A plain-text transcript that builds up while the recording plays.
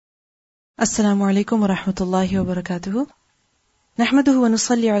السلام عليكم ورحمة الله وبركاته. نحمده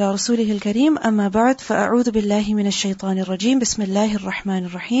ونصلي على رسوله الكريم. أما بعد فأعوذ بالله من الشيطان الرجيم. بسم الله الرحمن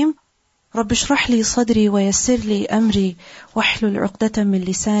الرحيم. رب اشرح لي صدري ويسر لي أمري واحلل عقدة من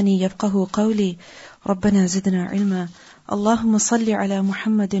لساني يفقه قولي. ربنا زدنا علما. اللهم صل على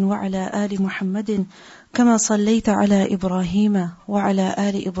محمد وعلى آل محمد كما صليت على إبراهيم وعلى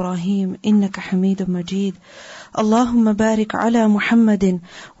آل إبراهيم إنك حميد مجيد. اللهم بارك على محمد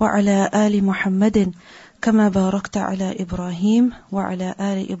وعلى آل محمد كما باركت على إبراهيم وعلى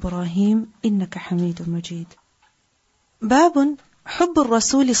آل إبراهيم إنك حميد مجيد. باب حب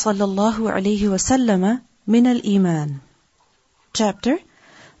الرسول صلى الله عليه وسلم من الإيمان. Chapter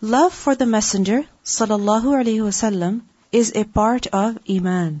Love for the Messenger صلى الله عليه وسلم is a part of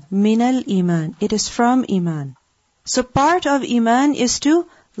Iman. Min al-Iman. It is from Iman. So part of Iman is to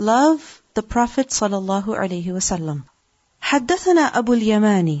love the Prophet صلى الله عليه وسلم. حدثنا أبو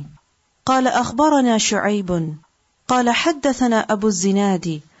اليماني قال أخبرنا شعيب قال حدثنا أبو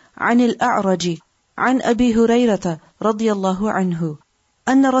الزناد عن الأعرج عن أبي هريرة رضي الله عنه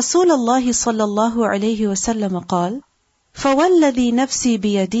أن رسول الله صلى الله عليه وسلم قال: فوالذي نفسي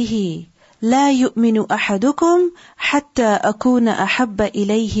بيده لا يؤمن أحدكم حتى أكون أحب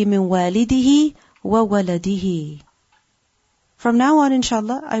إليه من والده وولده. From now on,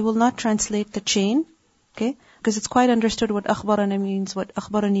 inshallah, I will not translate the chain, okay? Because it's quite understood what akhbarana means, what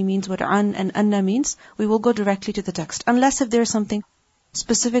akhbarani means, what an and anna means. We will go directly to the text, unless if there's something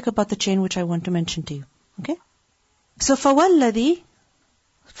specific about the chain which I want to mention to you, okay? So, فَوَالَّذِي,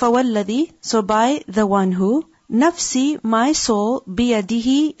 so by the one who, nafsi, my soul,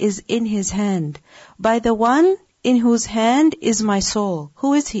 biyadihi, is in his hand. By the one in whose hand is my soul.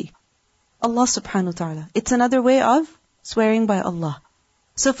 Who is he? Allah subhanahu wa ta'ala. It's another way of swearing by Allah.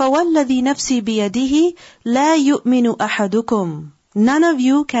 So, فَوَالَّذِي نَفْسِي بِيَدِهِ لَا يُؤْمِنُ أَحَدُكُمْ. None of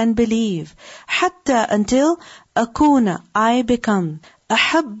you can believe. حَتَّى until أَكُونَ, I become,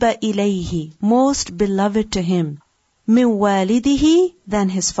 أَحَبَّ إِلَيْهِ, most beloved to him, مِنْ وَالِدِهِ, than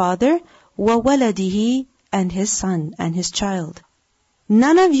his father, وَوَلَدِهِ, and his son, and his child.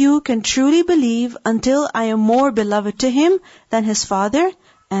 None of you can truly believe until I am more beloved to him than his father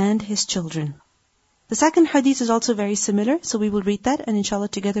and his children. The second hadith is also very similar, so we will read that, and inshallah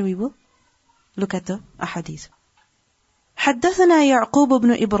together we will look at the ahadith. حدثنا يعقوب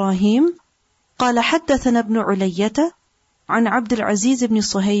بن إبراهيم قال حدثنا ابن علية عن عبد العزيز بن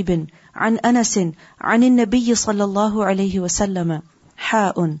صهيب عن أنس عن النبي صلى الله عليه وسلم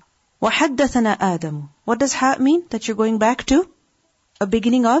حاء وحدثنا آدم. What does حاء mean? That you're going back to a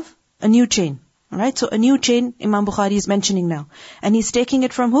beginning of a new chain. Alright, so a new chain Imam Bukhari is mentioning now. And he's taking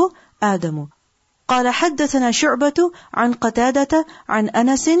it from who? آدم. قال حدثنا شعبة عن قتادة عن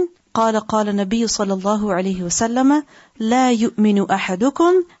أنس قال قال النبي صلى الله عليه وسلم لا يؤمن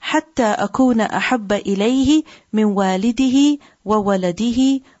أحدكم حتى أكون أحب إليه من والده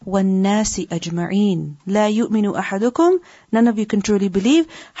وولده والناس أجمعين. لا يؤمن أحدكم, none of you can truly believe,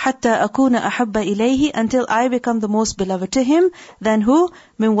 حتى أكون أحب إليه, until I become the most beloved to him, than who?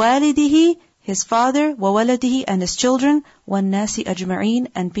 من والده, his father, وولده, and his children, والناس أجمعين,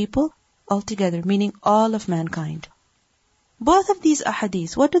 and people altogether, meaning all of mankind. Both of these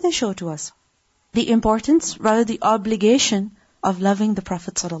ahadith, what do they show to us? The importance, rather the obligation of loving the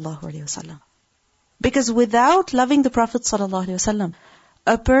Prophet ﷺ. Because without loving the Prophet ﷺ,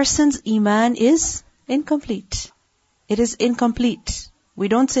 a person's iman is incomplete. It is incomplete. We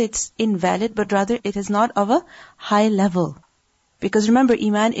don't say it's invalid, but rather it is not of a high level. Because remember,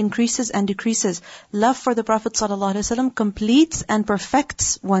 iman increases and decreases. Love for the Prophet ﷺ completes and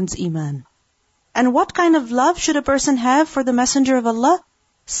perfects one's iman. And what kind of love should a person have for the Messenger of Allah?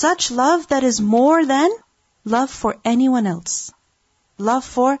 Such love that is more than love for anyone else. Love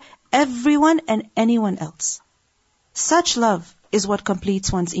for everyone and anyone else. Such love is what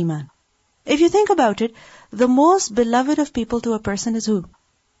completes one's iman. If you think about it, the most beloved of people to a person is who?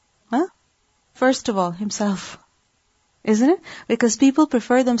 First of all, himself. Isn't it? Because people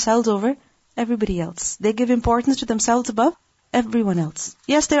prefer themselves over everybody else. They give importance to themselves above everyone else.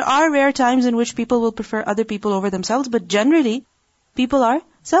 Yes, there are rare times in which people will prefer other people over themselves, but generally, people are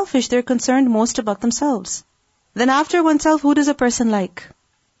selfish. They're concerned most about themselves. Then after oneself, who does a person like?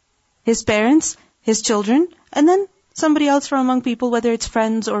 His parents, his children, and then somebody else from among people, whether it's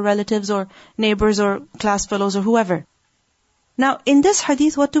friends or relatives or neighbors or class fellows or whoever. Now, in this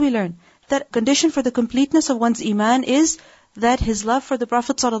hadith, what do we learn? That condition for the completeness of one's iman is that his love for the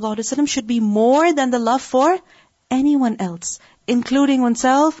Prophet ﷺ should be more than the love for anyone else, including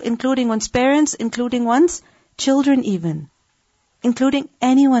oneself, including one's parents, including one's children even, including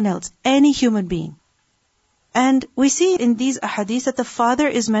anyone else, any human being. And we see in these ahadith that the father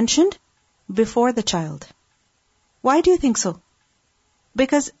is mentioned before the child. Why do you think so?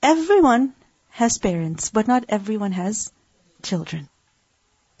 Because everyone has parents, but not everyone has children.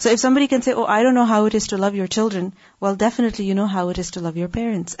 So if somebody can say, oh, I don't know how it is to love your children, well, definitely you know how it is to love your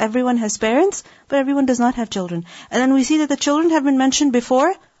parents. Everyone has parents, but everyone does not have children. And then we see that the children have been mentioned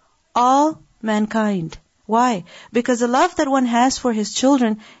before all mankind. Why? Because the love that one has for his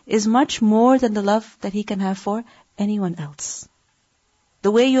children is much more than the love that he can have for anyone else.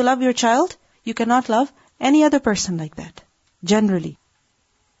 The way you love your child, you cannot love any other person like that, generally.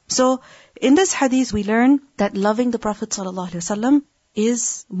 So, in this hadith, we learn that loving the Prophet ﷺ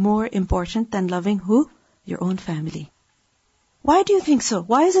is more important than loving who? Your own family. Why do you think so?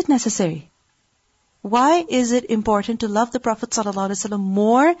 Why is it necessary? Why is it important to love the Prophet ﷺ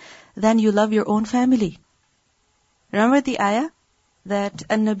more than you love your own family? Remember the ayah? That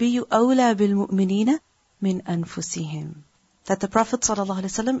النَّبِيُّ أَوْلَى بِالْمُؤْمِنِينَ مِنْ أَنفُسِهِمْ. That the Prophet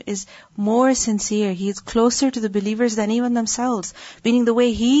ﷺ is more sincere. He is closer to the believers than even themselves. Meaning the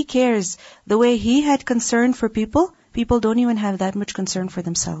way he cares, the way he had concern for people, people don't even have that much concern for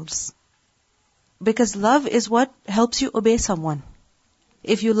themselves. Because love is what helps you obey someone.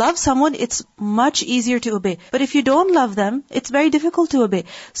 If you love someone, it's much easier to obey. But if you don't love them, it's very difficult to obey.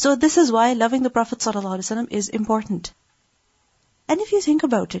 So this is why loving the Prophet ﷺ is important. And if you think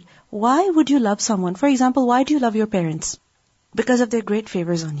about it, why would you love someone? For example, why do you love your parents? Because of their great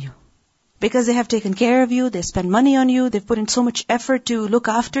favors on you. Because they have taken care of you, they spend money on you, they've put in so much effort to look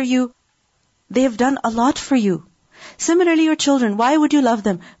after you. They have done a lot for you. Similarly, your children, why would you love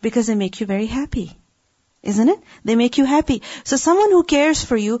them? Because they make you very happy. Isn't it? They make you happy. So someone who cares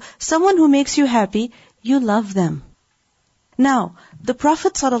for you, someone who makes you happy, you love them. Now, the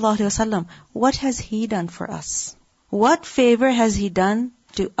Prophet ﷺ, what has he done for us? What favor has he done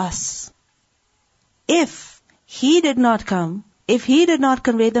to us? If he did not come, if he did not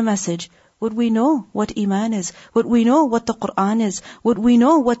convey the message, would we know what Iman is? Would we know what the Qur'an is? Would we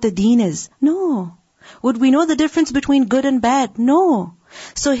know what the Deen is? No. Would we know the difference between good and bad? No.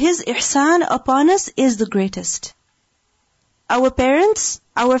 So his ihsan upon us is the greatest. Our parents,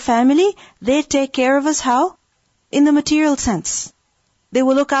 our family, they take care of us how? In the material sense. They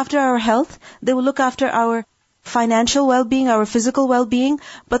will look after our health, they will look after our financial well-being, our physical well-being.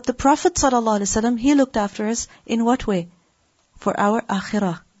 But the Prophet ﷺ, he looked after us in what way? For our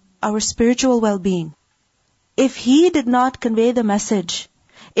akhirah, our spiritual well-being. If he did not convey the message,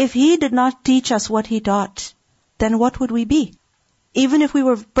 if he did not teach us what he taught, then what would we be? Even if we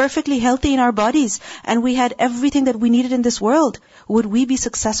were perfectly healthy in our bodies and we had everything that we needed in this world, would we be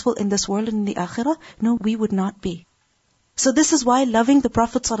successful in this world and in the akhirah? No, we would not be. So this is why loving the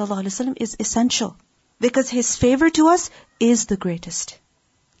Prophet ﷺ is essential. Because his favor to us is the greatest.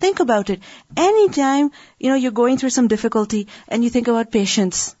 Think about it. Anytime, you're going through some difficulty and you think about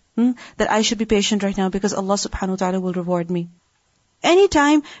patience, that I should be patient right now because Allah subhanahu wa ta'ala will reward me.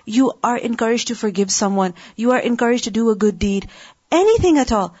 Anytime you are encouraged to forgive someone, you are encouraged to do a good deed, anything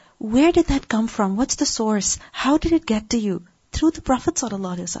at all, where did that come from? What's the source? How did it get to you? Through the Prophet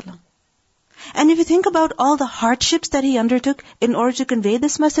ﷺ. And if you think about all the hardships that he undertook in order to convey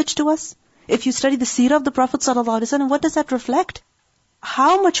this message to us, if you study the seerah of the Prophet ﷺ, what does that reflect?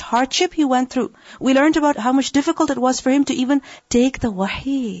 How much hardship he went through. We learned about how much difficult it was for him to even take the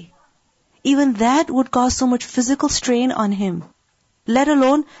wahi. Even that would cause so much physical strain on him. Let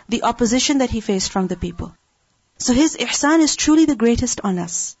alone the opposition that he faced from the people. So his ihsan is truly the greatest on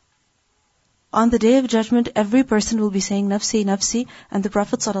us. On the Day of Judgment, every person will be saying, Nafsi, Nafsi, and the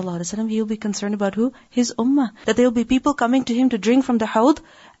Prophet ﷺ, he will be concerned about who? His ummah. That there will be people coming to him to drink from the hawd,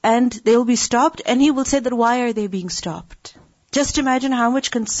 and they will be stopped, and he will say that why are they being stopped? Just imagine how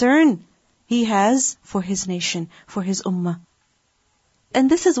much concern he has for his nation, for his ummah. And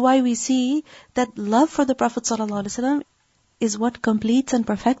this is why we see that love for the Prophet ﷺ is what completes and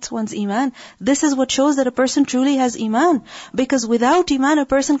perfects one's iman. This is what shows that a person truly has iman. Because without iman, a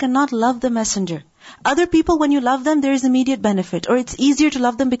person cannot love the messenger. Other people, when you love them, there is immediate benefit. Or it's easier to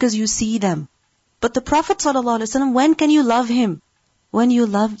love them because you see them. But the Prophet ﷺ, when can you love him? When you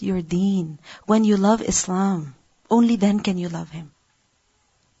love your deen. When you love Islam. Only then can you love him.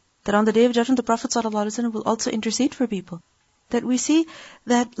 That on the Day of Judgment, the Prophet ﷺ will also intercede for people. That we see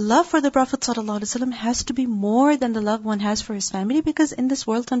that love for the Prophet ﷺ has to be more than the love one has for his family, because in this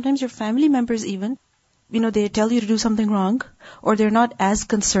world, sometimes your family members even, they tell you to do something wrong, or they're not as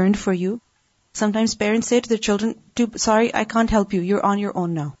concerned for you. Sometimes parents say to their children, sorry, I can't help you, you're on your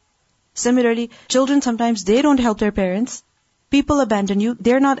own now. Similarly, children sometimes, they don't help their parents. People abandon you,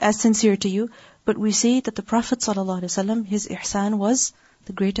 they're not as sincere to you. But we see that the Prophet ﷺ, his ihsan was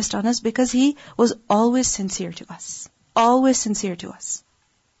the greatest on us because he was always sincere to us. Always sincere to us.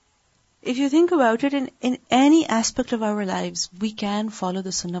 If you think about it, in any aspect of our lives, we can follow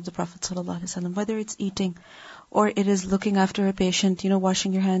the sunnah of the Prophet ﷺ, whether it's eating, or it is looking after a patient,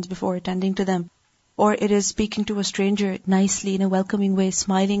 washing your hands before attending to them, or it is speaking to a stranger nicely in a welcoming way,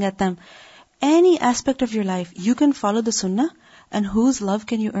 smiling at them. Any aspect of your life, you can follow the sunnah, and whose love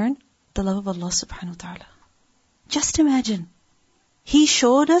can you earn? The love of Allah subhanahu wa ta'ala. Just imagine. He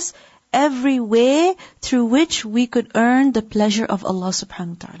showed us every way through which we could earn the pleasure of Allah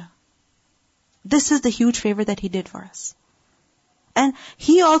subhanahu wa ta'ala. This is the huge favor that He did for us. And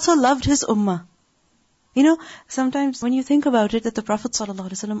He also loved His ummah. Sometimes when you think about it, that the Prophet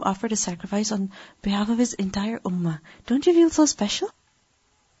ﷺ offered a sacrifice on behalf of His entire ummah, don't you feel so special?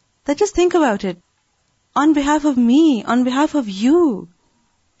 That just think about it. On behalf of me, on behalf of you.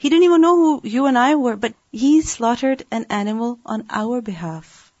 He didn't even know who you and I were, but He slaughtered an animal on our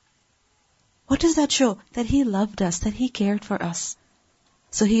behalf. What does that show? That He loved us, that He cared for us.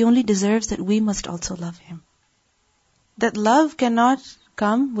 So He only deserves that we must also love Him. That love cannot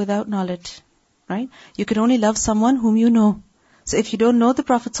come without knowledge, right? You can only love someone whom you know. So if you don't know the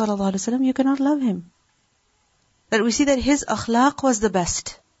Prophet ﷺ, you cannot love him. That we see that his akhlaq was the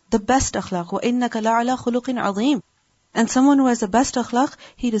best akhlaq. وَإِنَّكَ لَعَلَى خُلُقٍ عَظِيمٍ. And someone who has the best akhlaq,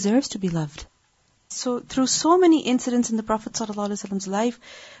 he deserves to be loved. So through so many incidents in the Prophet ﷺ's life,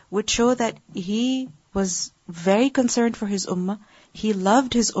 which show that he was very concerned for his ummah, he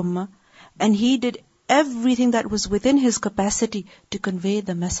loved his ummah, and he did everything that was within his capacity to convey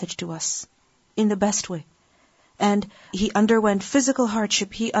the message to us in the best way. And he underwent physical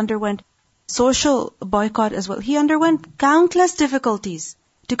hardship, he underwent social boycott as well. He underwent countless difficulties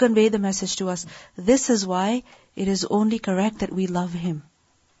to convey the message to us. This is why it is only correct that we love him.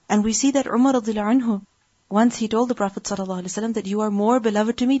 And we see that Umar radiallahu anhu, once he told the Prophet ﷺ that you are more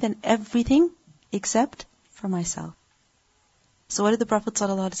beloved to me than everything except for myself. So what did the Prophet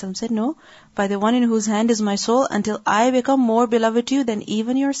ﷺ say? No, by the one in whose hand is my soul, until I become more beloved to you than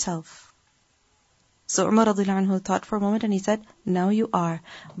even yourself. So Umar radiallahu anhu thought for a moment and he said, now you are,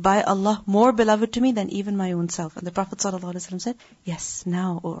 by Allah, more beloved to me than even my own self. And the Prophet ﷺ said, yes,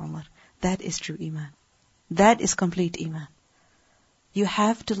 now, O Umar, that is true Iman. That is complete Iman. You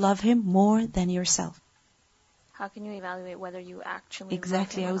have to love him more than yourself. How can you evaluate whether you actually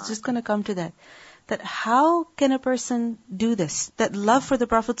Exactly, love him or I was not? just going to come to that. That how can a person do this? That love for the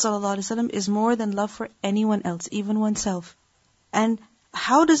Prophet ﷺ is more than love for anyone else, even oneself. And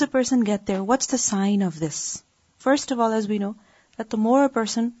how does a person get there? What's the sign of this? First of all, as we know, that the more a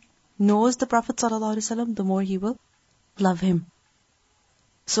person knows the Prophet ﷺ, the more he will love him.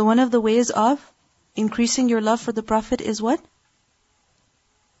 So one of the ways of increasing your love for the Prophet is what?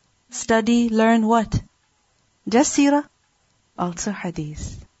 Study, learn what? Just seerah, also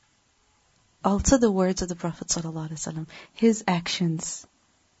hadith. Also the words of the Prophet ﷺ, his actions,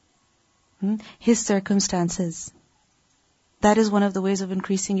 his circumstances. That is one of the ways of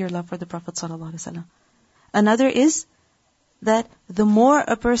increasing your love for the Prophet ﷺ. Another is that the more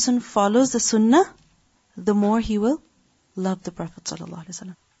a person follows the sunnah, the more he will love the Prophet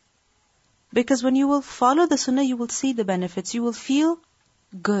ﷺ. Because when you will follow the sunnah, you will see the benefits. You will feel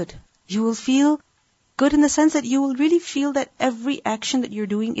good. You will feel good in the sense that you will really feel that every action that you're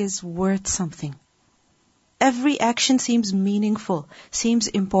doing is worth something. Every action seems meaningful, seems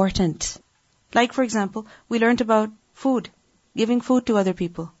important. Like for example, we learned about food, giving food to other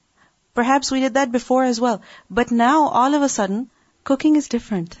people. Perhaps we did that before as well. But now all of a sudden, cooking is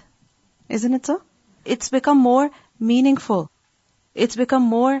different. Isn't it so? It's become more meaningful. It's become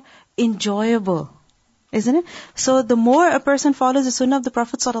more enjoyable. Isn't it? So the more a person follows the sunnah of the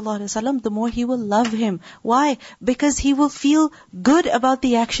Prophet ﷺ, the more he will love him. Why? Because he will feel good about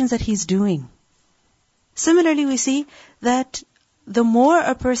the actions that he's doing. Similarly, we see that the more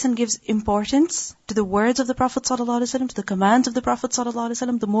a person gives importance to the words of the Prophet ﷺ, to the commands of the Prophet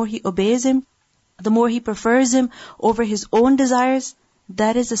ﷺ, the more he obeys him, the more he prefers him over his own desires,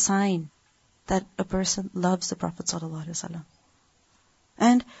 that is a sign that a person loves the Prophet ﷺ.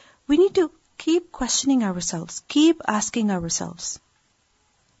 And we need to keep questioning ourselves, keep asking ourselves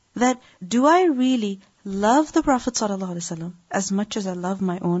that do I really love the Prophet ﷺ as much as I love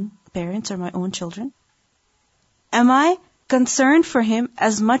my own parents or my own children? Am I concerned for him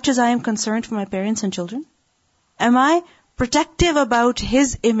as much as I am concerned for my parents and children? Am I protective about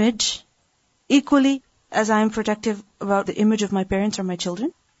his image equally as I am protective about the image of my parents or my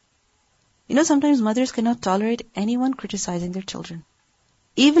children? Sometimes mothers cannot tolerate anyone criticizing their children.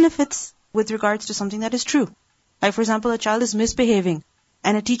 Even if it's with regards to something that is true. Like for example, a child is misbehaving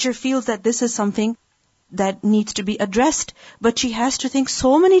and a teacher feels that this is something that needs to be addressed, but she has to think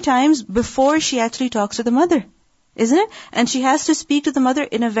so many times before she actually talks to the mother. isn't it? And she has to speak to the mother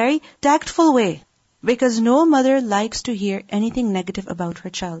in a very tactful way, because no mother likes to hear anything negative about her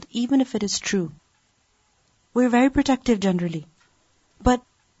child, even if it is true. We're very protective generally. But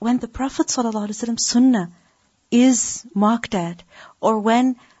when the Prophet ﷺ sunnah is mocked at, or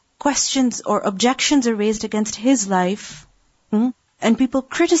when questions or objections are raised against his life, and people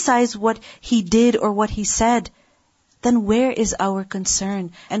criticize what he did or what he said, then where is our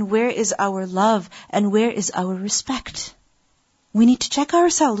concern? And where is our love? And where is our respect? We need to check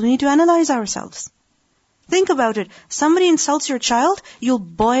ourselves. We need to analyze ourselves. Think about it. Somebody insults your child, you'll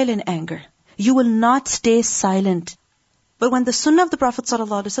boil in anger. You will not stay silent. But when the sunnah of the Prophet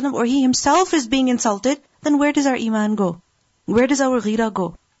ﷺ or he himself is being insulted, then where does our iman go? Where does our ghira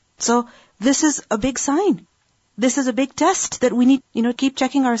go? So this is a big sign. This is a big test that we need, keep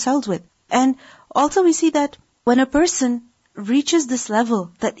checking ourselves with. And also we see that when a person reaches this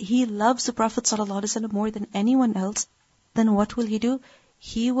level that he loves the Prophet ﷺ more than anyone else, then what will he do?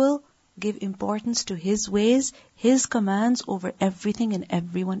 He will give importance to his ways, his commands over everything and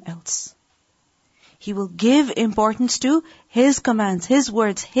everyone else. He will give importance to his commands, his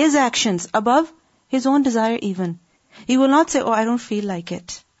words, his actions above his own desire even. He will not say, I don't feel like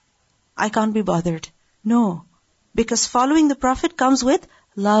it. I can't be bothered. No. Because following the Prophet comes with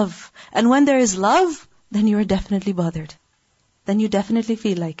love. And when there is love, then you are definitely bothered. Then you definitely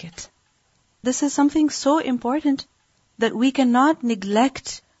feel like it. This is something so important that we cannot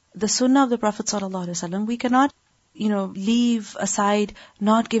neglect the sunnah of the Prophet ﷺ. We cannot, leave aside,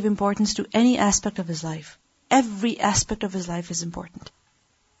 not give importance to any aspect of his life. Every aspect of his life is important.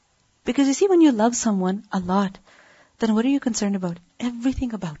 Because you see, when you love someone a lot, then what are you concerned about?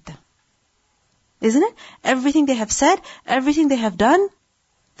 Everything about them. Isn't it? Everything they have said, everything they have done,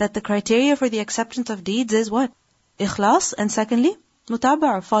 that the criteria for the acceptance of deeds is what? Ikhlas, and secondly,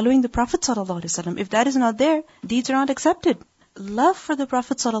 mutaba'a, following the Prophet ﷺ. If that is not there, deeds are not accepted. Love for the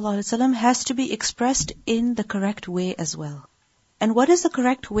Prophet ﷺ has to be expressed in the correct way as well. And what is the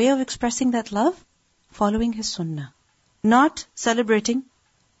correct way of expressing that love? Following his sunnah. Not celebrating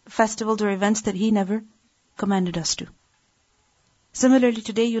festivals or events that he never commanded us to. Similarly,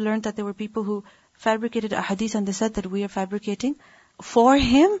 today you learned that there were people who fabricated a hadith and they said that we are fabricating for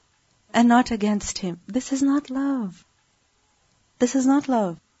him and not against him. This is not love. This is not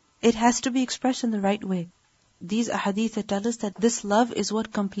love. It has to be expressed in the right way. These ahadith that tell us that this love is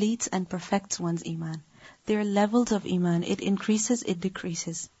what completes and perfects one's iman. There are levels of iman. It increases, it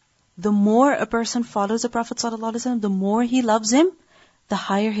decreases. The more a person follows the Prophet ﷺ, the more he loves him, the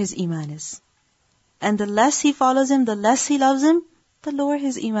higher his iman is. And the less he follows him, the less he loves him, the lower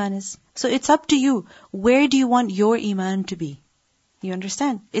his iman is. So it's up to you. Where do you want your iman to be? You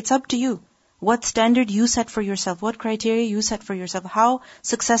understand? It's up to you. What standard you set for yourself, what criteria you set for yourself, how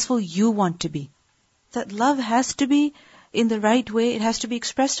successful you want to be. That love has to be in the right way, it has to be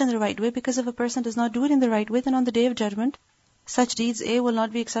expressed in the right way, because if a person does not do it in the right way, then on the Day of Judgment, such deeds, A, will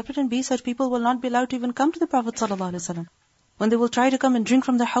not be accepted, and B, such people will not be allowed to even come to the Prophet ﷺ. When they will try to come and drink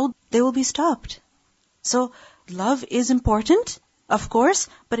from the hawd, they will be stopped. So, love is important, of course,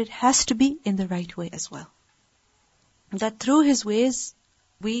 but it has to be in the right way as well. That through his ways,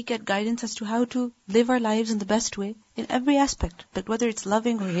 we get guidance as to how to live our lives in the best way, in every aspect. That whether it's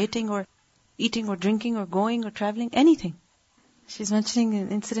loving or hating or eating or drinking or going or traveling, anything. She's mentioning an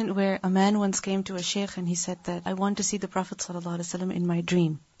incident where a man once came to a sheikh and he said that, I want to see the Prophet ﷺ in my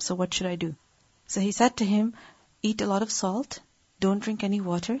dream. So what should I do? So he said to him, eat a lot of salt, don't drink any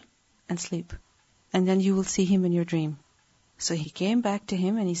water, and sleep. And then you will see him in your dream. So he came back to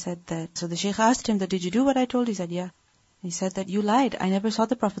him and he said that, so the sheikh asked him that, did you do what I told you? He said, yeah. He said that, you lied. I never saw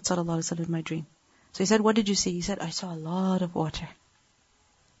the Prophet ﷺ in my dream. So he said, what did you see? He said, I saw a lot of water.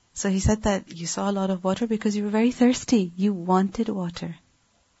 So he said that you saw a lot of water because you were very thirsty. You wanted water.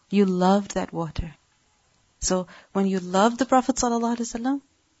 You loved that water. So when you love the Prophet ﷺ,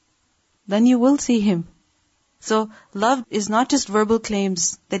 then you will see him. So love is not just verbal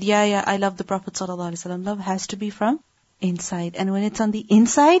claims that, yeah, I love the Prophet ﷺ. Love has to be from inside. And when it's on the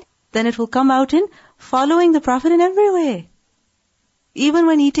inside, then it will come out in following the Prophet in every way. Even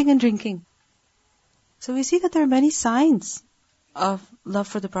when eating and drinking. So we see that there are many signs of love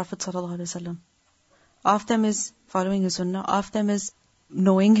for the Prophet ﷺ. Of them is following his sunnah. Of them is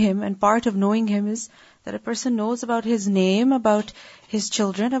knowing him. And part of knowing him is that a person knows about his name, about his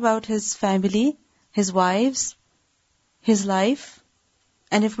children, about his family, his wives, his life.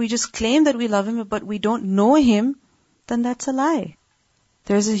 And if we just claim that we love him, but we don't know him, then that's a lie.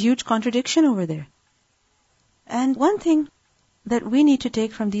 There's a huge contradiction over there. And one thing that we need to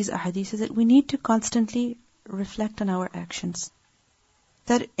take from these ahadith is that we need to constantly reflect on our actions.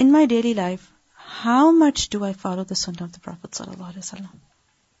 That in my daily life, how much do I follow the sunnah of the Prophet ﷺ?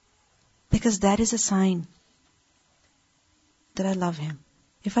 Because that is a sign that I love him.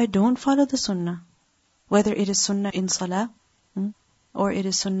 If I don't follow the sunnah, whether it is sunnah in salah, or it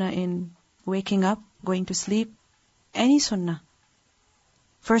is sunnah in waking up, going to sleep, any sunnah.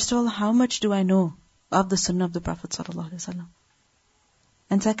 First of all, how much do I know of the sunnah of the Prophet ﷺ?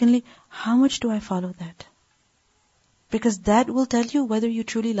 And secondly, how much do I follow that? Because that will tell you whether you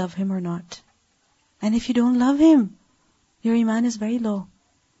truly love him or not. And if you don't love him, your iman is very low.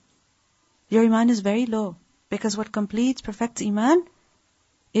 Your iman is very low. Because what completes, perfects iman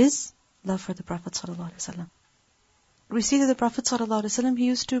is love for the Prophet ﷺ. We see that the Prophet ﷺ, he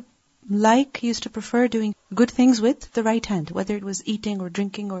used to prefer doing good things with the right hand, whether it was eating or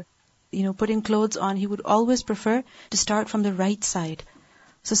drinking or, putting clothes on. He would always prefer to start from the right side.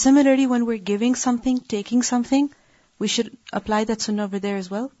 So similarly, when we're giving something, taking something, we should apply that sunnah over there as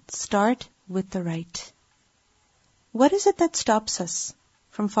well. Start with the right. What is it that stops us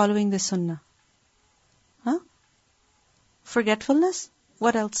from following this sunnah? Forgetfulness?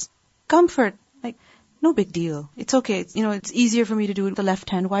 What else? Comfort. No big deal. It's okay. It's easier for me to do it with the left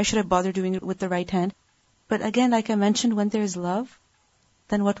hand. Why should I bother doing it with the right hand? But again, like I mentioned, when there is love,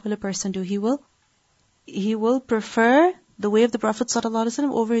 then what will a person do? He will prefer the way of the Prophet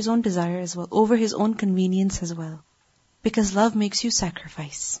ﷺ over his own desire as well, over his own convenience as well. Because love makes you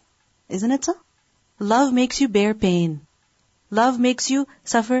sacrifice. Isn't it so? Love makes you bear pain. Love makes you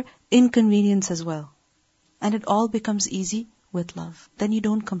suffer inconvenience as well. And it all becomes easy with love. Then you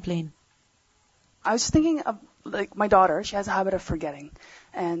don't complain. I was just thinking of, my daughter, she has a habit of forgetting.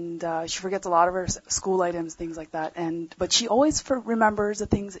 And she forgets a lot of her school items, things like that. But she always remembers the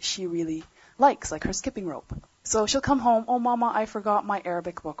things that she really likes, like her skipping rope. So she'll come home, oh mama, I forgot my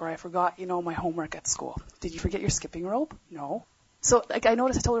Arabic book, or I forgot, my homework at school. Did you forget your skipping rope? No. So I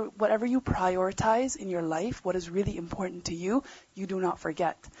noticed, I told her, whatever you prioritize in your life, what is really important to you, you do not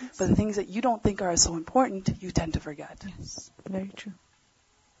forget. Yes. But the things that you don't think are so important, you tend to forget. Yes, very true.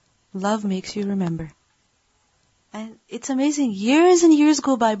 Love makes you remember. And it's amazing. Years and years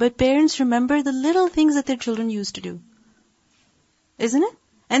go by, but parents remember the little things that their children used to do. Isn't it?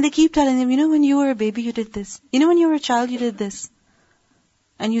 And they keep telling them, when you were a baby, you did this. When you were a child, you did this.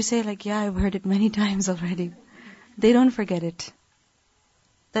 And you say yeah, I've heard it many times already. They don't forget it.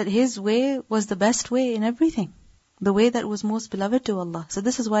 That his way was the best way in everything. The way that was most beloved to Allah. So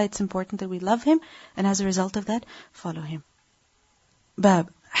this is why it's important that we love him, and as a result of that, follow him. Bab,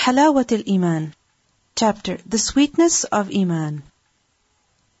 Halawatil Iman. Chapter, the sweetness of Iman.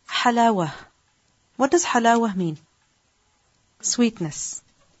 Halawa. What does halawa mean? Sweetness.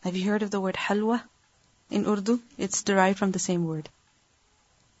 Have you heard of the word halwa? In Urdu, it's derived from the same word.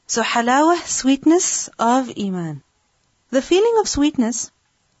 So halawa, sweetness of Iman. The feeling of sweetness,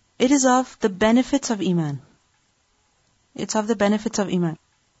 it is of the benefits of Iman. It's of the benefits of Iman.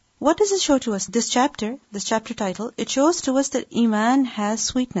 What does it show to us? This chapter title, it shows to us that Iman has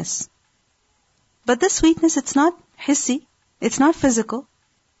sweetness. But this sweetness, it's not hissi, it's not physical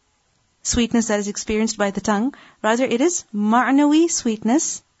sweetness that is experienced by the tongue. Rather, it is ma'nawi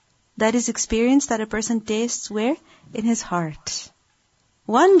sweetness that is experienced, that a person tastes where? In his heart.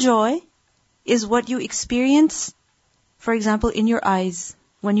 One joy is what you experience, for example, in your eyes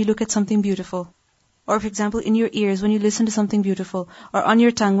when you look at something beautiful. Or for example, in your ears when you listen to something beautiful. Or on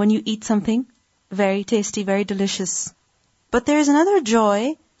your tongue when you eat something very tasty, very delicious. But there is another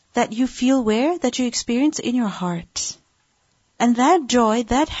joy that you feel where? That you experience in your heart. And that joy,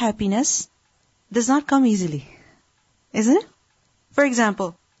 that happiness, does not come easily. Isn't it? For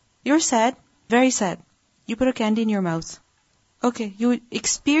example, you're sad, very sad. You put a candy in your mouth. Okay, you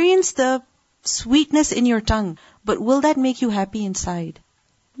experience the sweetness in your tongue, but will that make you happy inside?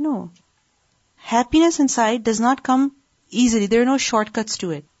 No. Happiness inside does not come easily. There are no shortcuts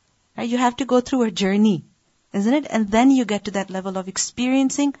to it. Right? You have to go through a journey, isn't it? And then you get to that level of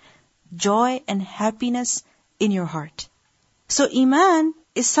experiencing joy and happiness in your heart. So Iman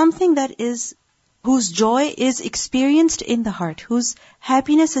is something whose joy is experienced in the heart, whose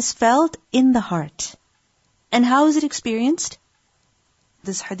happiness is felt in the heart. And how is it experienced?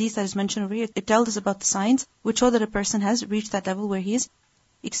 This hadith that is mentioned over here, it tells us about the signs which show that a person has reached that level where he is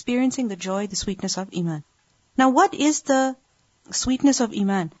experiencing the joy, the sweetness of Iman. Now what is the sweetness of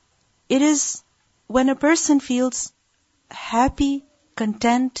Iman? It is when a person feels happy,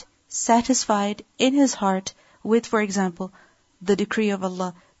 content, satisfied in his heart with, for example, the decree of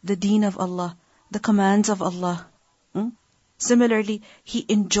Allah, the deen of Allah, the commands of Allah. Similarly, he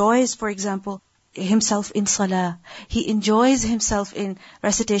enjoys, for example, himself in salah. He enjoys himself in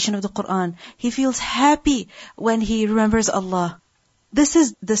recitation of the Quran. He feels happy when he remembers Allah. This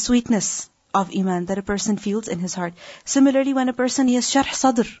is the sweetness of iman that a person feels in his heart. Similarly, when a person has sharh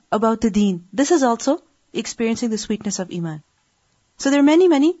sadr about the deen, this is also experiencing the sweetness of iman. So there are many,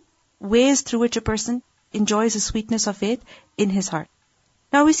 many ways through which a person enjoys the sweetness of faith in his heart.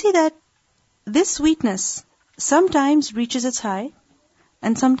 Now we see that this sweetness sometimes reaches its high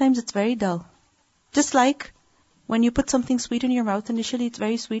and sometimes it's very dull. Just like when you put something sweet in your mouth, initially it's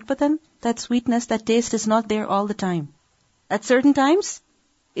very sweet, but then that sweetness, that taste is not there all the time. At certain times,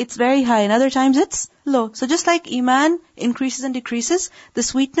 it's very high, and other times it's low. So just like iman increases and decreases, the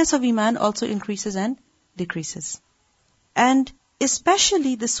sweetness of iman also increases and decreases. And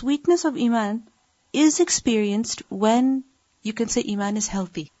especially the sweetness of iman is experienced when you can say iman is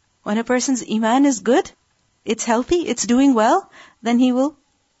healthy. When a person's iman is good, it's healthy, it's doing well, then he will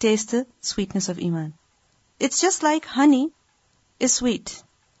taste the sweetness of iman. It's just like honey is sweet.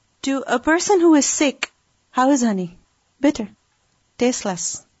 To a person who is sick, how is honey? Bitter.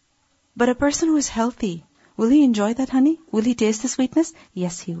 Tasteless. But a person who is healthy, will he enjoy that honey? Will he taste the sweetness?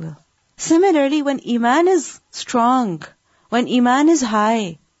 Yes, he will. Similarly, when iman is strong, when iman is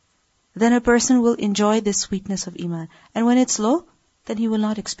high, then a person will enjoy the sweetness of iman. And when it's low, then he will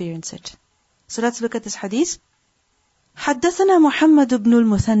not experience it. So let's look at this hadith. حدثنا محمد بن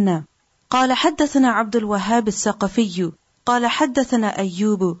المثنى قال حدثنا عبد الوهاب الثقفي قال حدثنا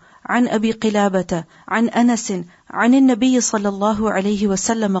أيوب عن أبي قلابة عن أنس عن النبي صلى الله عليه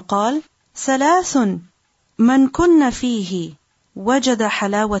وسلم قال ثلاث من كن فيه وجد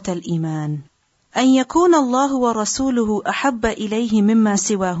حلاوة الإيمان أن يكون الله ورسوله أحب إليه مما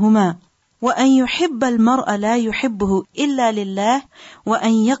سواهما وأن يحب المرء لا يحبه إلا لله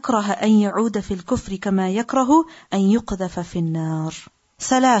وأن يكره أن يعود في الكفر كما يكره أن يقذف في النار.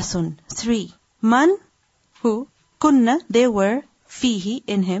 ثلاث, three. Man, who, kunna, they were, fihi,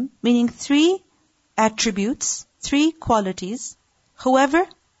 in him, meaning three attributes, three qualities. Whoever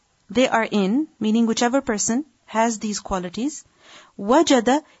they are in, meaning whichever person has these qualities,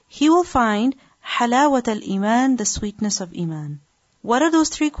 wajada, he will find halawat al-iman, the sweetness of iman. What are those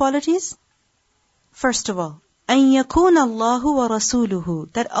three qualities? First of all, أن يكون الله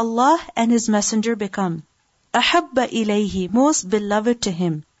ورسوله, that Allah and His Messenger become أحب إليه, most beloved to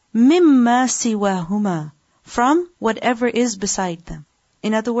Him, مما سواهما, from whatever is beside them.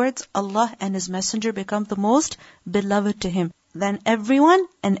 In other words, Allah and His Messenger become the most beloved to Him than everyone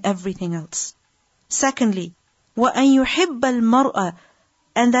and everything else. Secondly, وأن يحب المرء,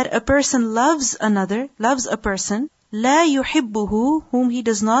 and that a person loves another, loves a person, لا يحبه, whom he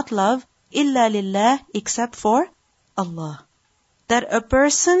does not love, إلا لله, except for Allah. That a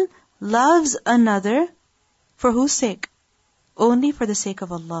person loves another for whose sake? Only for the sake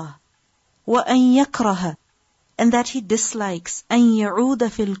of Allah. وأن يكره, and that he dislikes, أن يعود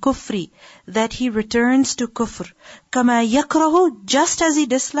في الكفر, that he returns to kufr, كما يكره, just as he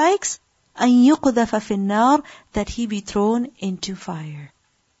dislikes, أن يقذف في النار, that he be thrown into fire.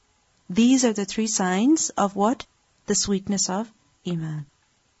 These are the three signs of what? The sweetness of iman.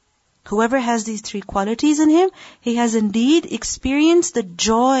 Whoever has these three qualities in him, he has indeed experienced the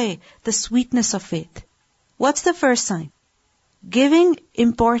joy, the sweetness of faith. What's the first sign? Giving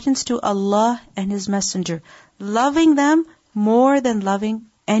importance to Allah and His Messenger, loving them more than loving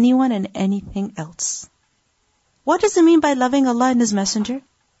anyone and anything else. What does it mean by loving Allah and His Messenger?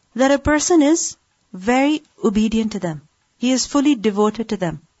 That a person is very obedient to them. He is fully devoted to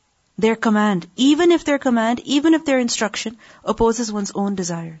them. Their command, even if their instruction opposes one's own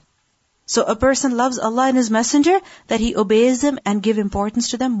desire. So a person loves Allah and His Messenger, that he obeys them and give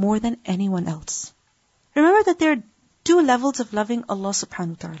importance to them more than anyone else. Remember that there are two levels of loving Allah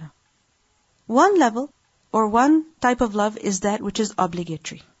subhanahu wa ta'ala. One level, or one type of love, is that which is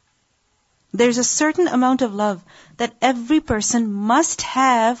obligatory. There's a certain amount of love that every person must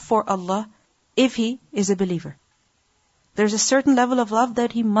have for Allah if he is a believer. There's a certain level of love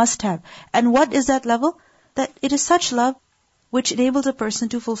that he must have. And what is that level? That it is such love which enables a person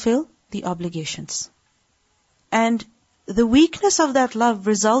to fulfill the obligations. And the weakness of that love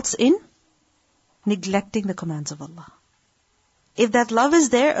results in neglecting the commands of Allah. If that love is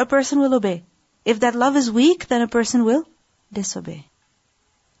there, a person will obey. If that love is weak, then a person will disobey.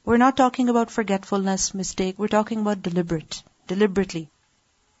 We're not talking about forgetfulness, mistake. We're talking about deliberately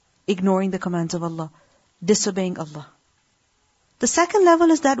ignoring the commands of Allah, disobeying Allah. The second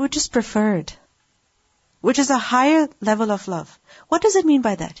level is that which is preferred, which is a higher level of love. What does it mean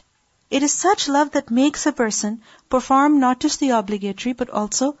by that? It is such love that makes a person perform not just the obligatory, but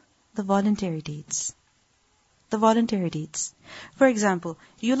also the voluntary deeds. The voluntary deeds. For example,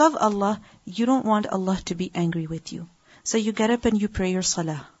 you love Allah, you don't want Allah to be angry with you. So you get up and you pray your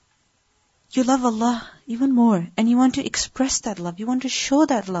salah. You love Allah even more, and you want to express that love. You want to show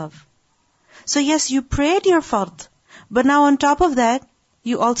that love. So yes, you prayed your fard, but now on top of that,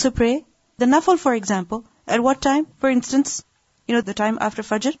 you also pray the nafil, for example. At what time? For instance, the time after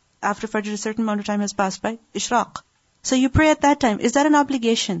Fajr. After Fajr, a certain amount of time has passed by. Ishraq. So you pray at that time. Is that an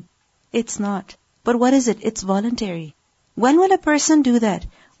obligation? It's not. But what is it? It's voluntary. When will a person do that?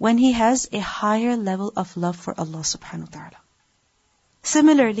 When he has a higher level of love for Allah subhanahu wa ta'ala.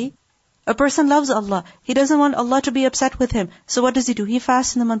 Similarly, a person loves Allah. He doesn't want Allah to be upset with him. So what does he do? He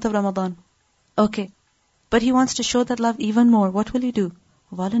fasts in the month of Ramadan. Okay. But he wants to show that love even more. What will he do?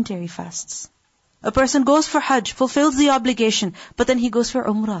 Voluntary fasts. A person goes for Hajj, fulfills the obligation, but then he goes for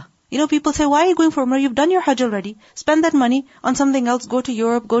Umrah. People say, why are you going for Umrah? You've done your Hajj already. Spend that money on something else. Go to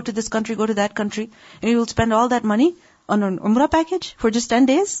Europe, go to this country, go to that country. And you will spend all that money on an Umrah package for just 10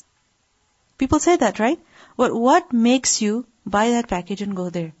 days? People say that, right? But what makes you buy that package and go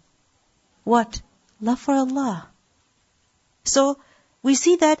there? What? Love for Allah. So, we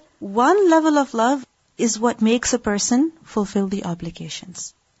see that one level of love is what makes a person fulfill the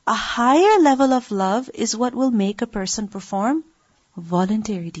obligations. A higher level of love is what will make a person perform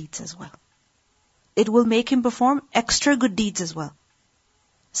voluntary deeds as well. It will make him perform extra good deeds as well.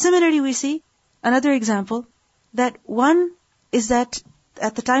 Similarly, we see another example that one is that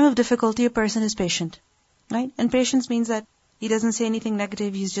at the time of difficulty, a person is patient, right? And patience means that he doesn't say anything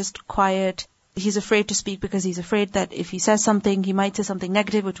negative, he's just quiet. He's afraid to speak because he's afraid that if he says something, he might say something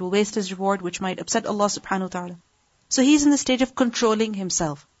negative which will waste his reward, which might upset Allah subhanahu wa ta'ala. So he's in the stage of controlling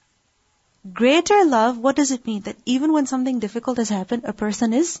himself. Greater love, what does it mean? That even when something difficult has happened, a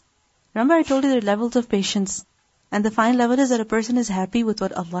person is, remember I told you there are levels of patience. And the final level is that a person is happy with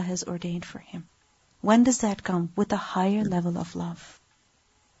what Allah has ordained for him. When does that come? With a higher level of love.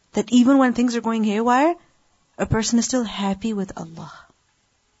 That even when things are going haywire, a person is still happy with Allah.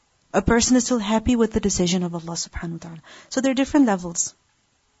 A person is still happy with the decision of Allah subhanahu wa ta'ala. So there are different levels.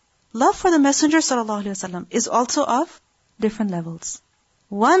 Love for the Messenger sallallahu alaihi wasallam is also of different levels.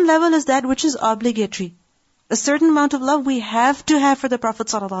 One level is that which is obligatory. A certain amount of love we have to have for the Prophet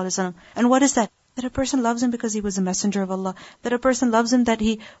sallallahu alaihi wasallam. And what is that? That a person loves him because he was a messenger of Allah. That a person loves him that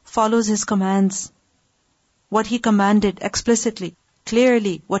he follows his commands. What he commanded explicitly,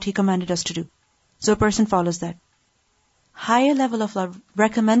 clearly what he commanded us to do. So a person follows that. Higher level of love,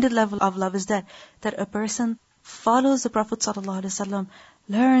 recommended level of love is that a person follows the Prophet sallallahu alaihi wasallam,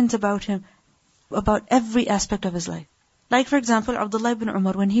 learns about him, about every aspect of his life. Like for example, Abdullah ibn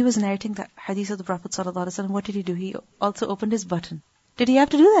Umar, when he was narrating the hadith of the Prophet sallallahu alaihi wasallam, what did he do? He also opened his button. Did he have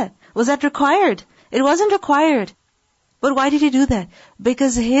to do that? Was that required? It wasn't required. But why did he do that?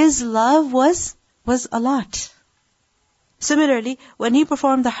 Because his love was a lot. Similarly, when he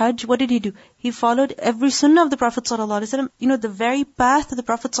performed the Hajj, what did he do? He followed every sunnah of the Prophet ﷺ. The very path that the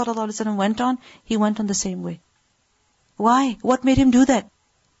Prophet ﷺ went on, he went on the same way. Why? What made him do that?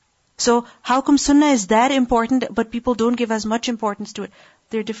 So, how come sunnah is that important, but people don't give as much importance to it?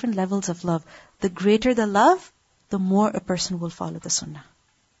 There are different levels of love. The greater the love, the more a person will follow the sunnah.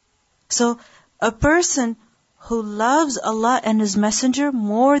 So, a person who loves Allah and His Messenger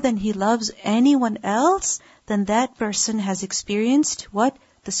more than he loves anyone else, then that person has experienced what?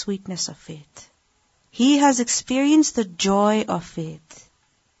 The sweetness of faith. He has experienced the joy of faith.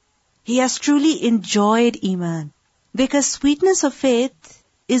 He has truly enjoyed Iman. Because sweetness of faith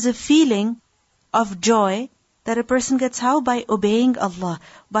is a feeling of joy that a person gets how? By obeying Allah,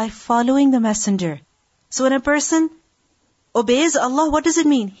 by following the Messenger. So when a person obeys Allah, what does it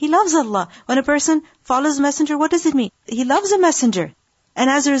mean? He loves Allah. When a person follows the Messenger, what does it mean? He loves the Messenger. And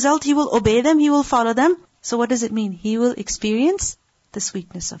as a result, he will obey them, he will follow them. So what does it mean? He will experience the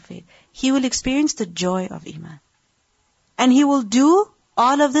sweetness of faith. He will experience the joy of Iman. And he will do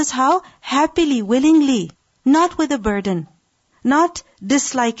all of this how? Happily, willingly, not with a burden, not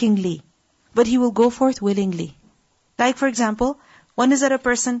dislikingly, but he will go forth willingly. Like for example, one is that a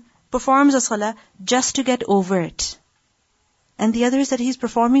person performs a salah just to get over it. And the other is that he's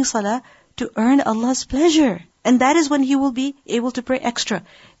performing salah to earn Allah's pleasure. And that is when he will be able to pray extra.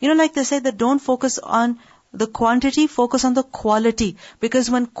 Like they say that don't focus on the quantity, focus on the quality. Because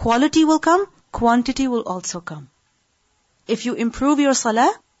when quality will come, quantity will also come. If you improve your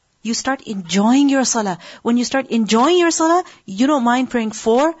salah, you start enjoying your salah. When you start enjoying your salah, you don't mind praying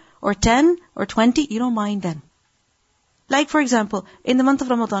 4 or 10 or 20, you don't mind then. Like for example, in the month of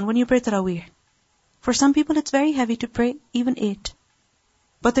Ramadan, when you pray Taraweeh, for some people it's very heavy to pray even 8.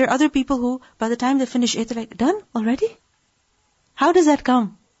 But there are other people who, by the time they finish 8, they're like, done already? How does that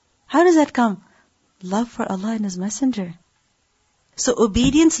come? How does that come? Love for Allah and His Messenger. So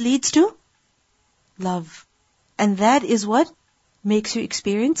obedience leads to love. And that is what makes you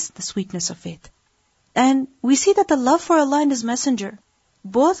experience the sweetness of faith. And we see that the love for Allah and His Messenger,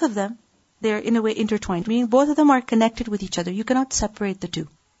 both of them, they're in a way intertwined, meaning both of them are connected with each other. You cannot separate the two.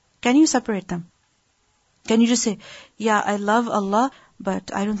 Can you separate them? Can you just say, yeah, I love Allah,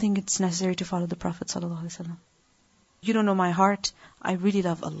 but I don't think it's necessary to follow the Prophet ﷺ. You don't know my heart. I really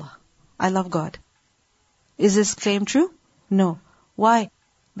love Allah. I love God. Is this claim true? No. Why?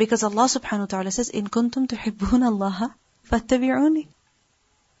 Because Allah subhanahu wa ta'ala says, إِن كُنْتُمْ تُحِبُّونَ اللَّهَ فَاتَّبِعُونِي.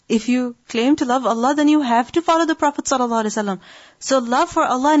 If you claim to love Allah, then you have to follow the Prophet ﷺ. So love for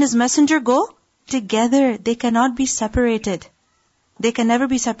Allah and His Messenger go together. They cannot be separated. They can never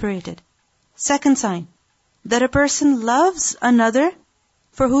be separated. Second sign, that a person loves another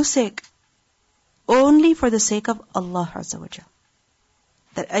for whose sake? Only for the sake of Allah Azza wa Jal.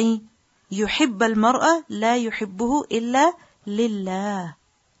 That أَن يُحِبَّ الْمَرْأَ لَا يُحِبُّهُ إِلَّا لِلَّهِ.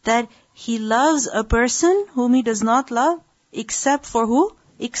 That he loves a person whom he does not love except for who?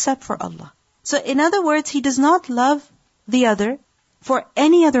 Except for Allah. So in other words, he does not love the other for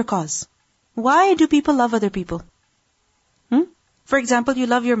any other cause. Why do people love other people? For example, you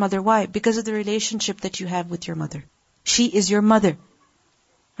love your mother. Why? Because of the relationship that you have with your mother. She is your mother.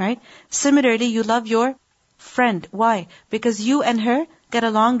 Right? Similarly, you love your friend. Why? Because you and her get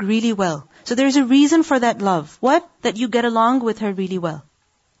along really well. So there's a reason for that love. What? That you get along with her really well.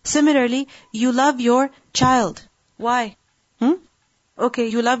 Similarly, you love your child. Why? Okay,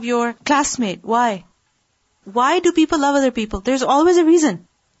 you love your classmate. Why? Why do people love other people? There's always a reason.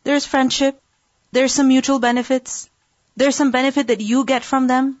 There's friendship. There's some mutual benefits. There's some benefit that you get from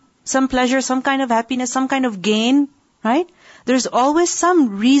them. Some pleasure, some kind of happiness, some kind of gain. Right? There's always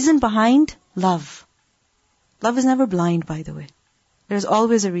some reason behind love. Love is never blind, by the way. There's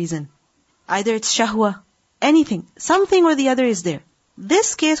always a reason. Either it's shahwa, anything. Something or the other is there.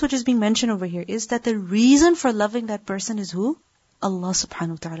 This case which is being mentioned over here is that the reason for loving that person is who? Allah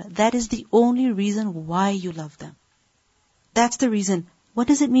subhanahu wa ta'ala. That is the only reason why you love them. That's the reason. What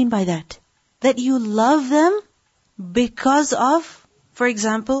does it mean by that? That you love them because of, for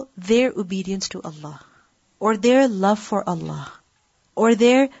example, their obedience to Allah, or their love for Allah, or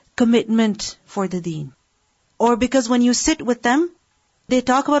their commitment for the deen, or because when you sit with them, they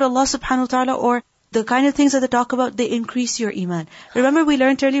talk about Allah subhanahu wa ta'ala, or the kind of things that they talk about, they increase your iman. Remember we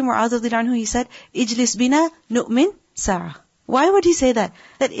learned earlier, Mu'adh radhiyallahu anhu, he said, Ijlis bina nu'min sa'a. Why would he say that?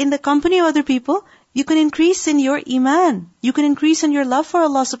 That in the company of other people, you can increase in your iman. You can increase in your love for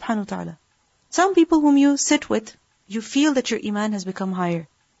Allah subhanahu wa ta'ala. Some people whom you sit with, you feel that your iman has become higher.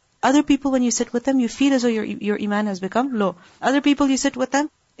 Other people, when you sit with them, you feel as though your iman has become low. Other people, you sit with them,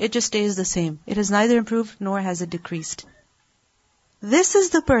 it just stays the same. It has neither improved nor has it decreased. This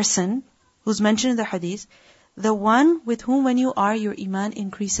is the person who's mentioned in the hadith, the one with whom when you are, your iman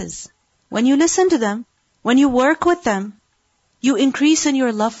increases. When you listen to them, when you work with them, you increase in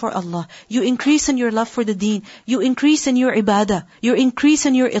your love for Allah. You increase in your love for the deen. You increase in your ibadah. You increase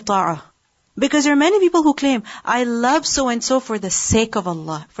in your ita'ah. Because there are many people who claim, I love so-and-so for the sake of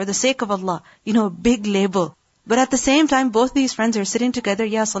Allah. For the sake of Allah. Big label. But at the same time, both these friends are sitting together.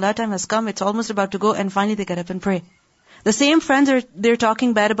 Yeah, salat time has come. It's almost about to go. And finally they get up and pray. The same friends they're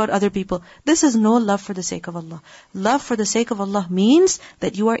talking bad about other people. This is no love for the sake of Allah. Love for the sake of Allah means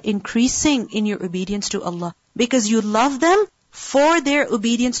that you are increasing in your obedience to Allah. Because you love them for their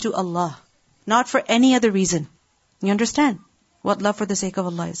obedience to Allah. Not for any other reason. You understand what love for the sake of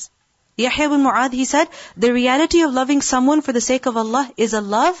Allah is? Yahya ibn Mu'adh, he said, the reality of loving someone for the sake of Allah is a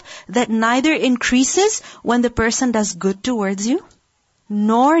love that neither increases when the person does good towards you,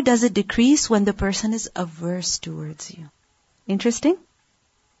 nor does it decrease when the person is averse towards you. Interesting?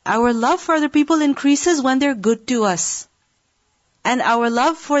 Our love for other people increases when they're good to us. And our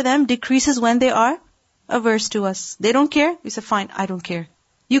love for them decreases when they are averse to us. They don't care? We say, fine, I don't care.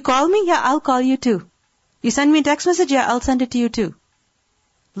 You call me? Yeah, I'll call you too. You send me a text message? Yeah, I'll send it to you too.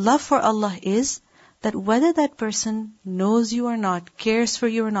 Love for Allah is that whether that person knows you or not, cares for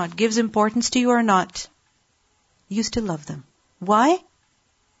you or not, gives importance to you or not, you still love them. Why?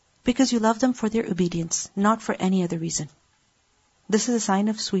 Because you love them for their obedience, not for any other reason. This is a sign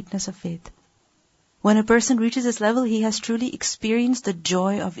of sweetness of faith. When a person reaches this level, he has truly experienced the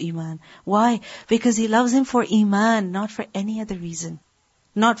joy of Iman. Why? Because he loves him for Iman, not for any other reason.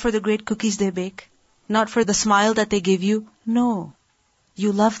 Not for the great cookies they bake, not for the smile that they give you. No.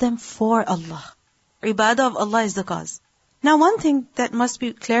 You love them for Allah. Ibadah of Allah is the cause. Now one thing that must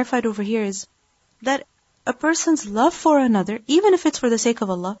be clarified over here is that a person's love for another, even if it's for the sake of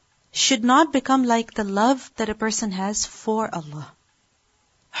Allah, should not become like the love that a person has for Allah.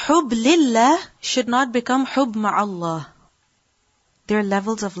 Hub lillah should not become hub ma'allah. There are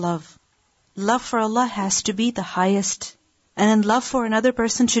levels of love. Love for Allah has to be the highest. And then love for another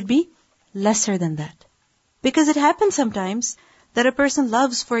person should be lesser than that. Because it happens sometimes that a person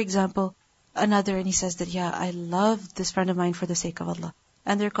loves, for example, another and he says that, yeah, I love this friend of mine for the sake of Allah.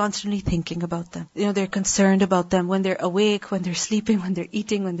 And they're constantly thinking about them. They're concerned about them when they're awake, when they're sleeping, when they're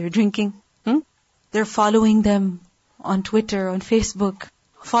eating, when they're drinking. They're following them on Twitter, on Facebook,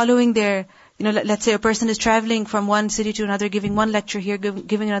 following their, let's say a person is traveling from one city to another, giving one lecture here,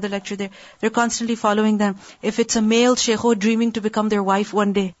 giving another lecture there. They're constantly following them. If it's a male sheikh dreaming to become their wife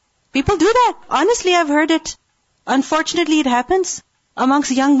one day. People do that. Honestly, I've heard it. Unfortunately, it happens.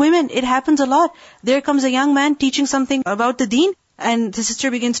 Amongst young women, it happens a lot. There comes a young man teaching something about the deen, and the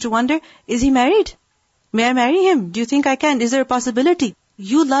sister begins to wonder, is he married? May I marry him? Do you think I can? Is there a possibility?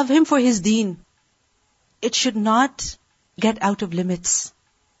 You love him for his deen. It should not get out of limits.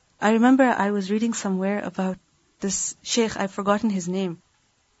 I remember I was reading somewhere about this sheikh, I've forgotten his name.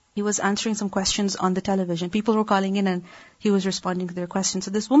 He was answering some questions on the television. People were calling in and he was responding to their questions.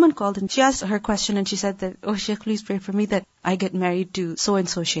 So this woman called and she asked her question and she said that, oh sheikh, please pray for me that I get married to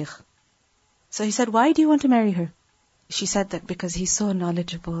so-and-so sheikh. So he said, why do you want to marry her? She said that because he's so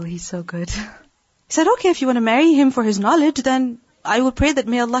knowledgeable, he's so good. He said, okay, if you want to marry him for his knowledge, then I will pray that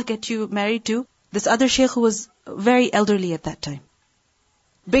may Allah get you married to this other sheikh who was very elderly at that time.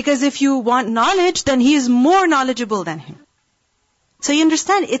 Because if you want knowledge, then he is more knowledgeable than him. So you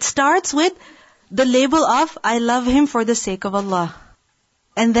understand, it starts with the label of, I love him for the sake of Allah.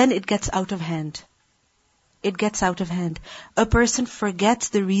 And then it gets out of hand. It gets out of hand. A person forgets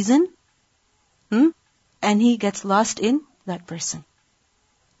the reason, and he gets lost in that person.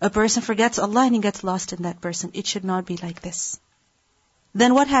 A person forgets Allah and he gets lost in that person. It should not be like this.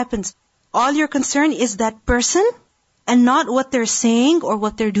 Then what happens? All your concern is that person and not what they're saying or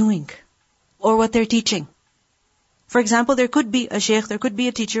what they're doing or what they're teaching. For example, there could be a sheikh, there could be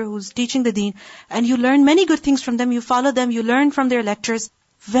a teacher who's teaching the deen, and you learn many good things from them, you follow them, you learn from their lectures.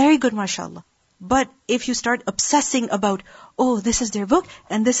 Very good, mashallah. But if you start obsessing about, oh, this is their book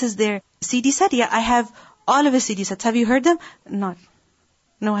and this is their CD set, yeah, I have all of his CD sets. Have you heard them? Not.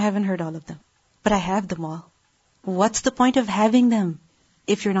 No, I haven't heard all of them. But I have them all. What's the point of having them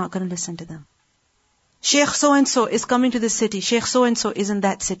if you're not going to listen to them? Sheikh so-and-so is coming to this city. Sheikh so-and-so is in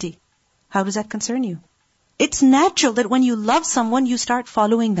that city. How does that concern you? It's natural that when you love someone, you start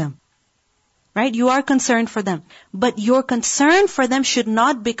following them. Right? You are concerned for them. But your concern for them should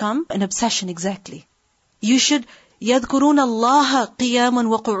not become an obsession exactly. You should يَذْكُرُونَ اللَّهَ قِيَامًا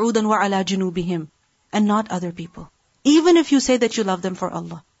وَقُعُودًا وَعَلَى جُنُوبِهِمْ, and not other people. Even if you say that you love them for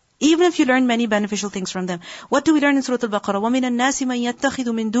Allah. Even if you learn many beneficial things from them. What do we learn in Surah Al-Baqarah? وَمِنَ النَّاسِ مَنْ يَتَّخِذُ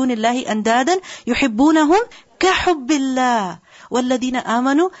مِن دُونِ اللَّهِ أَنْدَادًا يُحِبُّونَهُمْ كَحُبِّ اللَّهِ وَالَّذِينَ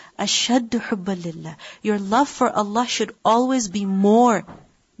آمَنُوا أَشَدُّ حُبًّا لِلَّهِ. Your love for Allah should always be more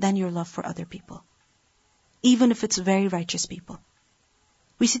than your love for other people. Even if it's very righteous people.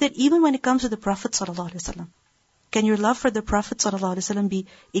 We see that even when it comes to the Prophet ﷺ, can your love for the Prophet ﷺ be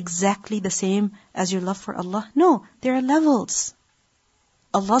exactly the same as your love for Allah? No, there are levels.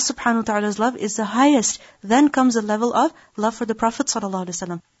 Allah subhanahu wa ta'ala's love is the highest. Then comes a level of love for the Prophet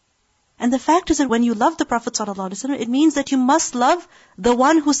ﷺ. And the fact is that when you love the Prophet ﷺ, it means that you must love the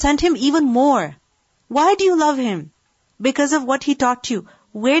one who sent him even more. Why do you love him? Because of what he taught you.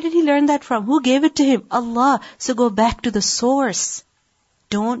 Where did he learn that from? Who gave it to him? Allah. So go back to the source.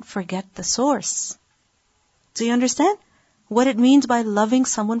 Don't forget the source. So you understand what it means by loving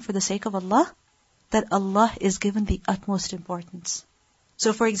someone for the sake of Allah? That Allah is given the utmost importance.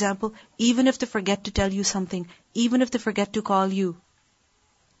 So for example, even if they forget to tell you something, even if they forget to call you,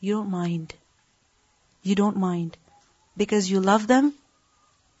 you don't mind. You don't mind. Because you love them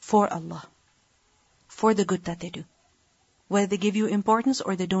for Allah. For the good that they do. Whether they give you importance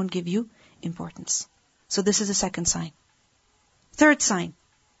or they don't give you importance. So this is the second sign. Third sign.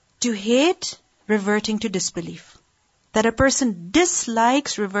 To hate reverting to disbelief. That a person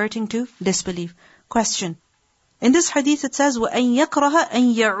dislikes reverting to disbelief. Question. In this hadith it says, وَأَن يَكْرَهَ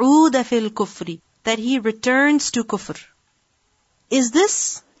أَن يَعُودَ فِي الْكُفْرِ, that he returns to kufr. Is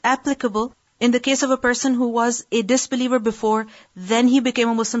this applicable in the case of a person who was a disbeliever before, then he became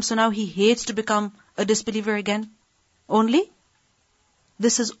a Muslim, so now he hates to become a disbeliever again? Only?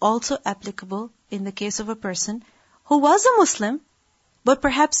 This is also applicable in the case of a person who was a Muslim, but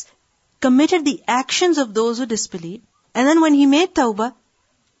perhaps committed the actions of those who disbelieve, and then when he made tawbah,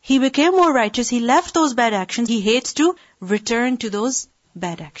 he became more righteous, he left those bad actions, he hates to return to those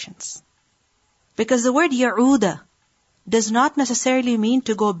bad actions. Because the word ya'uda does not necessarily mean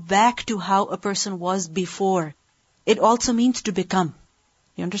to go back to how a person was before. It also means to become.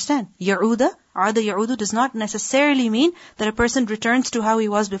 You understand? Ya'uda, Aada ya'udu does not necessarily mean that a person returns to how he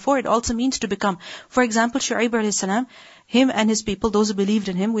was before. It also means to become. For example, Shu'aib alayhi salam, him and his people, those who believed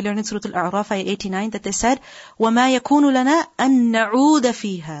in him, we learn in Surah Al-A'raf, ayah 89, that they said, وَمَا يَكُونُ لَنَا أَن نَعُودَ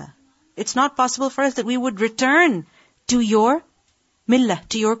فِيهَا. It's not possible for us that we would return to your millah,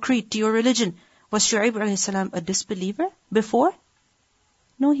 to your creed, to your religion. Was Shu'aib alayhi salam a disbeliever before?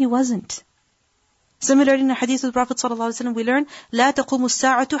 No, he wasn't. Similarly, in the hadith of the Prophet ﷺ, we learn, لا تقوم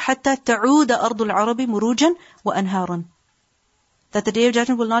الساعة حتى تعود أرض العرب مروجا وأنهارا. That the day of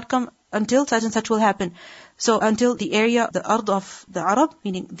judgment will not come until such and such will happen. So until the area, the ard of the Arab,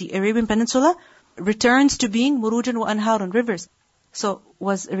 meaning the Arabian Peninsula, returns to being murujan wa anharun, rivers. So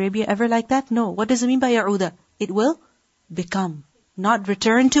was Arabia ever like that? No. What does it mean by ya'uda? It will become. Not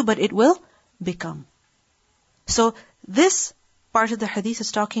return to, but it will become. So this part of the hadith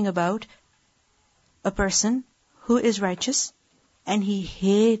is talking about a person who is righteous and he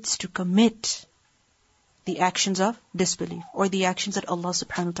hates to commit the actions of disbelief or the actions that Allah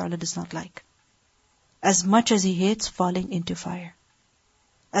subhanahu wa ta'ala does not like. As much as he hates falling into fire.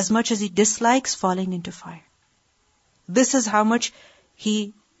 As much as he dislikes falling into fire. This is how much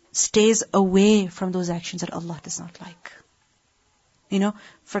he stays away from those actions that Allah does not like.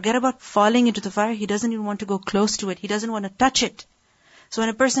 Forget about falling into the fire. He doesn't even want to go close to it. He doesn't want to touch it. So when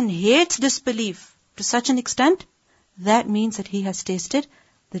a person hates disbelief to such an extent, that means that he has tasted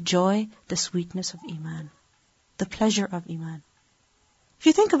the joy, the sweetness of Iman, the pleasure of Iman. If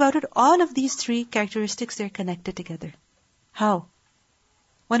you think about it, all of these three characteristics, they're connected together. How?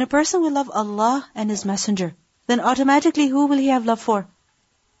 When a person will love Allah and His Messenger, then automatically who will he have love for?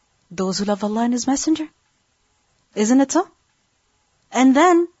 Those who love Allah and His Messenger. Isn't it so? And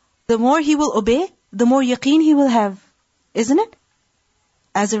then, the more he will obey, the more yaqeen he will have. Isn't it?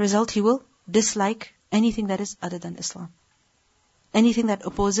 As a result, he will dislike anything that is other than Islam. Anything that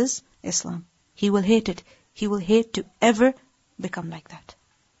opposes Islam. He will hate it. He will hate to ever become like that.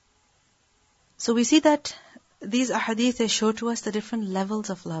 So we see that these ahadith, they show to us the different levels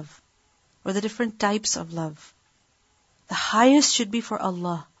of love. Or the different types of love. The highest should be for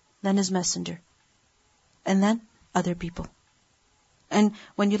Allah, then His Messenger. And then other people. And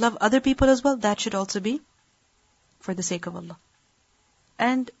when you love other people as well, that should also be for the sake of Allah.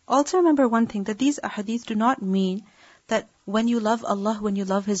 And also remember one thing, that these ahadith do not mean that when you love Allah, when you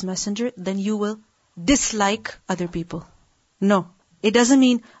love His Messenger, then you will dislike other people. No. It doesn't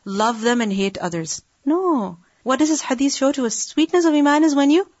mean love them and hate others. No. What does this hadith show to us? Sweetness of Iman is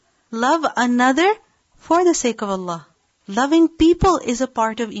when you love another for the sake of Allah. Loving people is a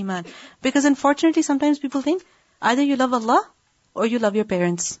part of Iman. Because unfortunately, sometimes people think, either you love Allah or you love your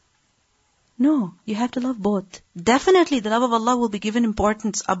parents. No, you have to love both. Definitely, the love of Allah will be given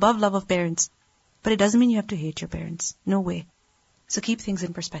importance above love of parents. But it doesn't mean you have to hate your parents. No way. So keep things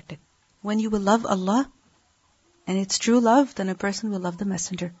in perspective. When you will love Allah, and it's true love, then a person will love the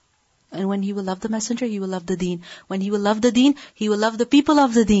Messenger. And when he will love the Messenger, he will love the Deen. When he will love the Deen, he will love the people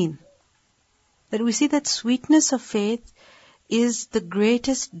of the Deen. That we see that sweetness of faith is the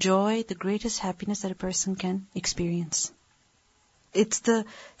greatest joy, the greatest happiness that a person can experience. It's the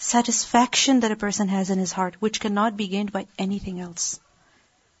satisfaction that a person has in his heart, which cannot be gained by anything else.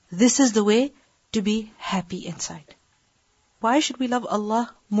 This is the way to be happy inside. Why should we love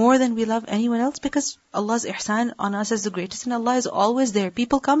Allah more than we love anyone else? Because Allah's ihsan on us is the greatest, and Allah is always there.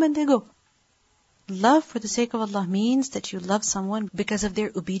 People come and they go. Love for the sake of Allah means that you love someone because of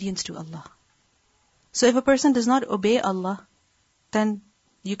their obedience to Allah. So if a person does not obey Allah, then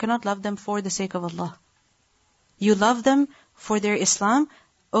you cannot love them for the sake of Allah. You love them for their Islam,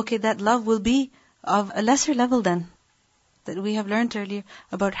 okay, that love will be of a lesser level then. That we have learned earlier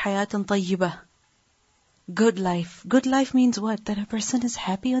about hayatun tayyibah. Good life. Good life means what? That a person is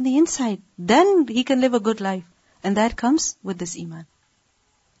happy on the inside. Then he can live a good life. And that comes with this Iman.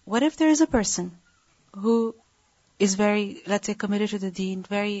 What if there is a person who is very, let's say, committed to the Deen,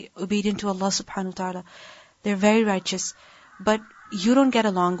 very obedient to Allah subhanahu wa ta'ala. They're very righteous. But you don't get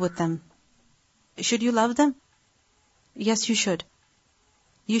along with them. Should you love them? Yes, you should.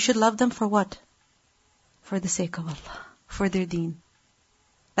 You should love them for what? For the sake of Allah. For their Deen.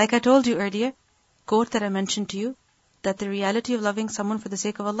 Like I told you earlier, quote that I mentioned to you, that the reality of loving someone for the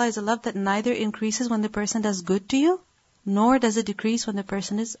sake of Allah is a love that neither increases when the person does good to you, nor does it decrease when the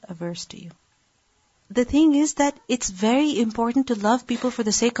person is averse to you. The thing is that it's very important to love people for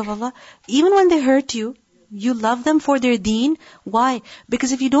the sake of Allah. Even when they hurt you, you love them for their Deen. Why?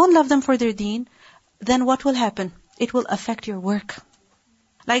 Because if you don't love them for their Deen, then what will happen? It will affect your work.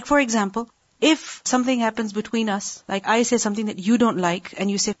 Like for example, if something happens between us, like I say something that you don't like, and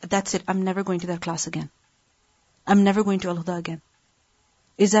you say, that's it, I'm never going to that class again. I'm never going to Al-Huda again.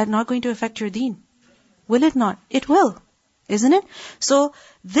 Is that not going to affect your Deen? Will it not? It will. Isn't it? So,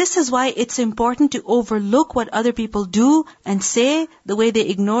 this is why it's important to overlook what other people do and say, the way they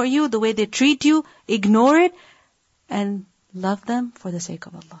ignore you, the way they treat you, ignore it, and love them for the sake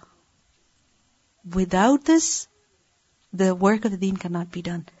of Allah. Without this, the work of the deen cannot be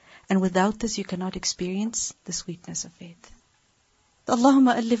done. And without this, you cannot experience the sweetness of faith.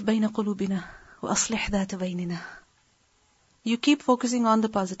 Allahumma allif bayna qulubina wa aslih dhata baynina. You keep focusing on the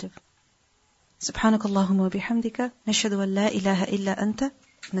positive. Subhanakallahumma wa bihamdika, nashhadu an la ilaha illa anta,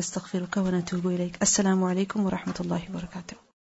 nastaghfiruka wa natubu ilayk. Assalamu alaikum wa rahmatullahi wa barakatuh.